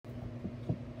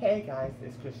Hey guys,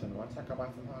 it's Christian. Want to talk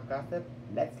about some hot gossip?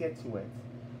 Let's get to it.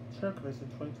 Turkvision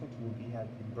 2020 will be held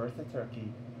in Bursa,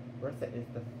 Turkey. Bursa is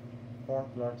the fourth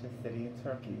largest city in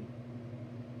Turkey.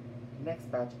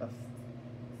 Next batch of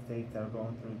states that are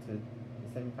going through to the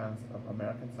semifinals of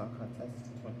American Song Contest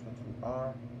 2022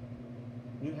 are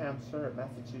New Hampshire,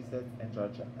 Massachusetts, and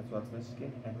Georgia, as well as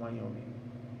Michigan and Wyoming.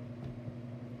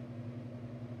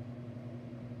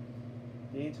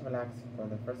 You need to relax for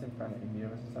the first semifinal in the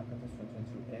Eurovision Song Contest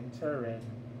 2022 in Turin.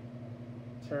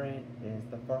 Turin is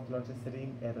the fourth largest city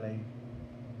in Italy.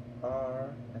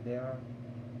 They are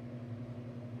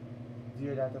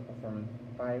Diodato performing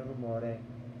by Rumore,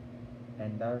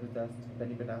 and Diodato,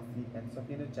 Benny Benassi, and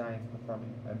Sophia the Giants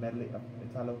performing a medley of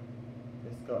Italo,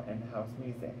 disco, and house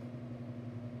music.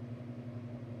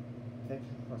 Thank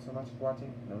you so much for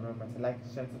watching. And remember to like,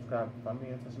 share, and subscribe. Follow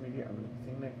me on social media, and we'll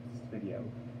see you next video.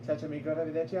 Ciao, ciao, amigo.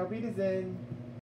 Arrivederci. Auf Wiedersehen.